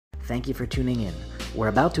thank you for tuning in. We're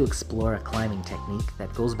about to explore a climbing technique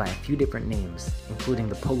that goes by a few different names, including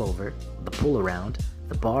the pullover, the pull around,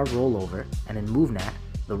 the bar rollover, and in MoveNat,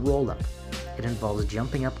 the roll up. It involves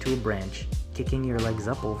jumping up to a branch, kicking your legs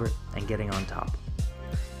up over, and getting on top.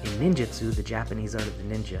 In ninjutsu, the Japanese art of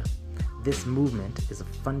the ninja, this movement is a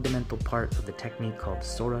fundamental part of the technique called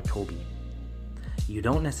Sora Tobi. You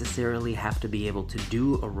don't necessarily have to be able to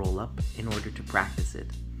do a roll-up in order to practice it.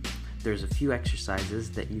 There's a few exercises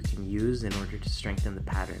that you can use in order to strengthen the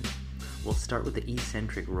pattern. We'll start with the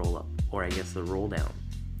eccentric roll-up, or I guess the roll down.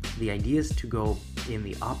 The idea is to go in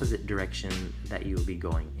the opposite direction that you'll be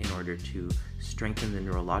going in order to strengthen the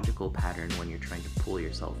neurological pattern when you're trying to pull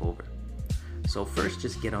yourself over. So first,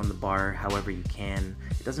 just get on the bar however you can.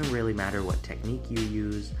 It doesn't really matter what technique you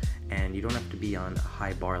use, and you don't have to be on a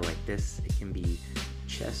high bar like this. It can be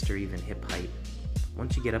chest or even hip height.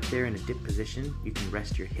 Once you get up there in a dip position, you can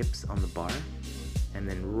rest your hips on the bar and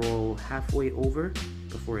then roll halfway over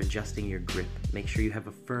before adjusting your grip. Make sure you have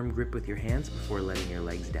a firm grip with your hands before letting your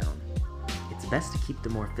legs down. It's best to keep the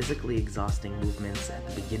more physically exhausting movements at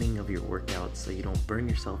the beginning of your workout so you don't burn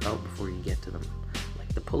yourself out before you get to them,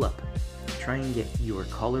 like the pull-up. Try and get your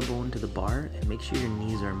collarbone to the bar and make sure your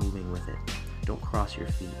knees are moving with it. Don't cross your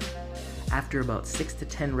feet. After about 6 to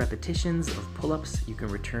 10 repetitions of pull-ups, you can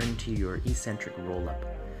return to your eccentric roll-up.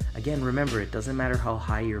 Again, remember, it doesn't matter how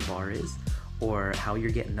high your bar is or how you're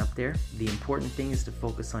getting up there. The important thing is to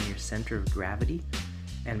focus on your center of gravity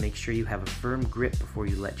and make sure you have a firm grip before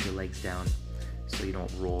you let your legs down so you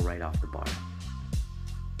don't roll right off the bar.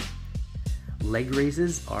 Leg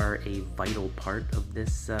raises are a vital part of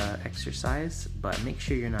this exercise, but make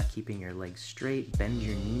sure you're not keeping your legs straight. Bend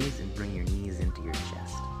your knees and bring your knees into your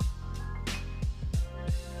chest.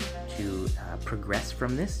 To progress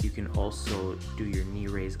from this, you can also do your knee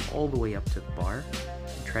raise all the way up to the bar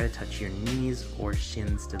and try to touch your knees or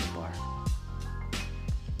shins to the bar.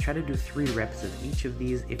 Try to do 3 reps of each of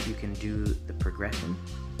these if you can do the progression.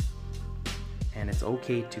 And it's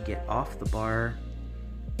okay to get off the bar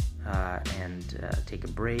and take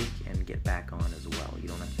a break and get back on as well. You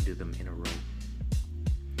don't have to do them in a row.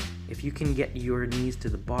 If you can get your knees to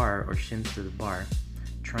the bar or shins to the bar,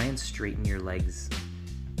 try and straighten your legs.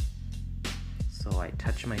 So I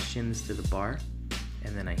touch my shins to the bar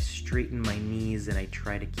and then I straighten my knees and I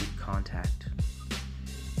try to keep contact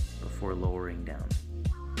before lowering down.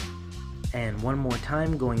 And one more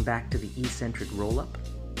time, going back to the eccentric roll-up.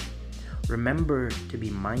 Remember to be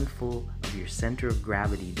mindful of your center of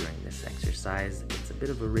gravity during this exercise. It's a bit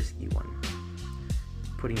of a risky one.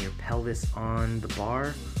 Putting your pelvis on the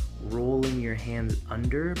bar, rolling your hands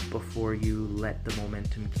under before you let the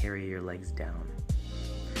momentum carry your legs down.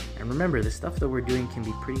 And remember, the stuff that we're doing can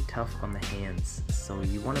be pretty tough on the hands, so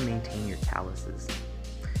you want to maintain your calluses.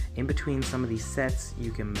 In between some of these sets,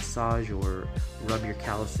 you can massage or rub your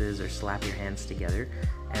calluses or slap your hands together,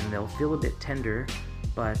 and they'll feel a bit tender,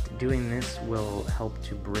 but doing this will help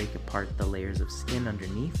to break apart the layers of skin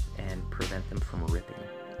underneath and prevent them from ripping.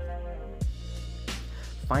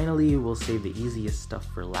 Finally, we'll save the easiest stuff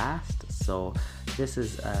for last. So this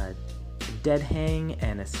is a dead hang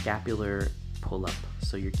and a scapular pull-up.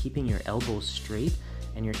 So you're keeping your elbows straight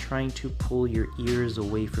and you're trying to pull your ears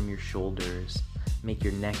away from your shoulders, make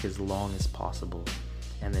your neck as long as possible,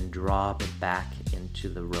 and then drop it back into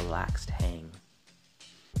the relaxed hang.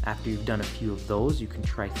 After you've done a few of those, you can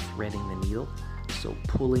try threading the needle. So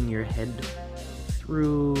pulling your head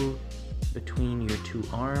through between your 2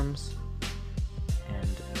 arms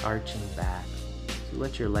and arching back. So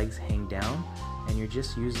let your legs hang down and you're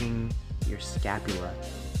just using your scapula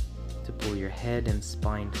to pull your head and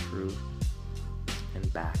spine through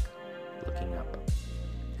and back, looking up.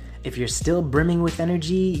 If you're still brimming with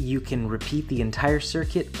energy, you can repeat the entire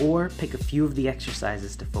circuit or pick a few of the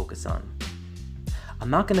exercises to focus on. I'm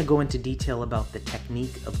not going to go into detail about the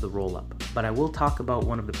technique of the roll-up, but I will talk about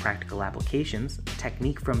one of the practical applications, a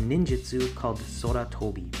technique from ninjutsu called Sora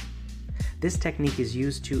Tobi. This technique is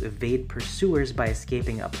used to evade pursuers by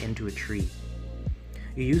escaping up into a tree.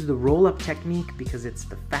 You use the roll-up technique because it's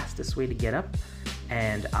the fastest way to get up,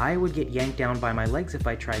 and I would get yanked down by my legs if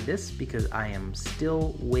I tried this because I am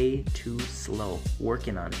still way too slow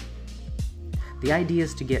working on it. The idea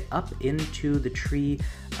is to get up into the tree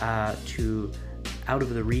out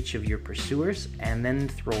of the reach of your pursuers and then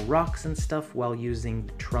throw rocks and stuff while using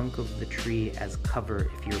the trunk of the tree as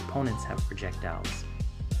cover if your opponents have projectiles.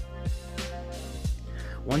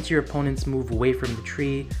 Once your opponents move away from the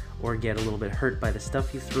tree or get a little bit hurt by the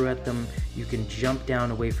stuff you threw at them, you can jump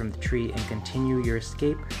down away from the tree and continue your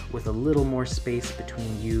escape with a little more space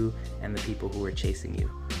between you and the people who are chasing you.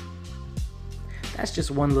 That's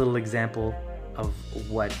just one little example. of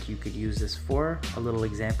what you could use this for. A little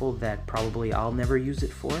example that probably I'll never use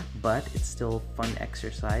it for, but it's still fun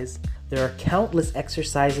exercise. There are countless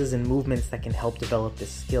exercises and movements that can help develop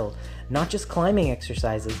this skill, not just climbing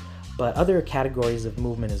exercises, but other categories of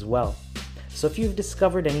movement as well. So if you've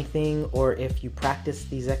discovered anything, or if you practice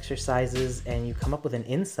these exercises and you come up with an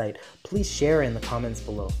insight, please share in the comments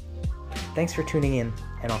below. Thanks for tuning in,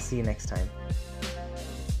 and I'll see you next time.